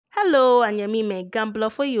Hello, and yami me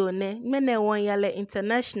gambler for you ne. Mene one yale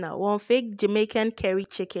international, one fake Jamaican curry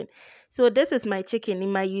chicken. So this is my chicken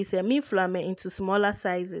in my use me flame into smaller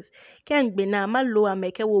sizes. Ken be na ma lower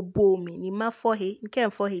make wo bowl me ni ma for he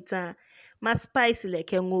ken for he tan. Ma spicy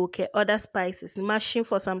like ke other spices. Ni ma shin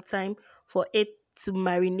for some time for it to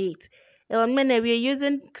marinate. And mene we are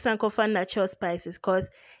using Sankofa natural spices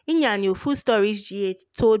cause in your food storage GH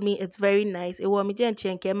told me it's very nice. It was me jen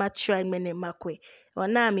chenke ma try mene makwe.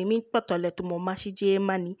 Ona mi min potole to mo mashi je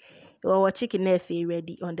mani. Or chicken efe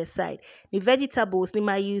ready on the side. The vegetables ni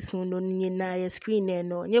ma use no ni na screen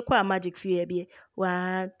no. Nye kwa magic few be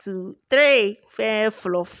 1, 2, 3. Fair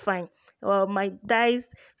flow fine. My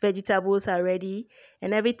diced vegetables are ready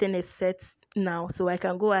and everything is set now, so I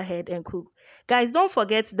can go ahead and cook. Guys, don't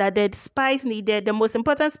forget that the most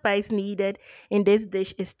important spice needed in this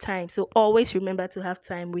dish is time. So always remember to have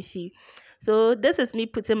time with you. So this is me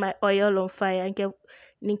putting my oil on fire and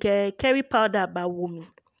get curry powder about woman.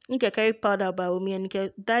 Nke curry powder about woman and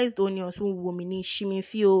get diced onions woman ni shimmy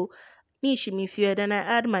then I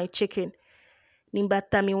add my chicken. Ni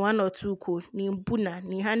bata mi 1 or 2 ko ni buna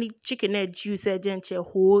ni hani chicken juice jenche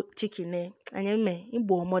whole chicken anyame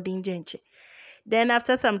imbo modern jenche. Then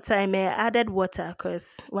after some time I added water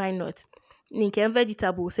cause why not? Ni ken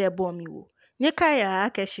vegetables bomb mi wo. Nye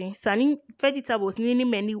kaya akeshi sani vegetables nini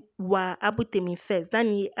many wa abutemi first.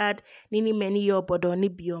 Then you add nini many your bodo ni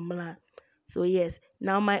biomla. So yes,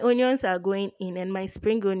 now my onions are going in and my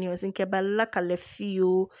spring onions in kebalaka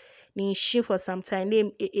lefio ni shin for some time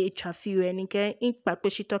name a chafio and in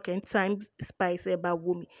pakposhito can time spice eba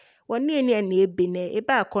wumi. One ni bine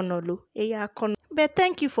eba konolo eya kon. But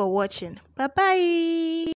thank you for watching. Bye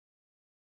bye.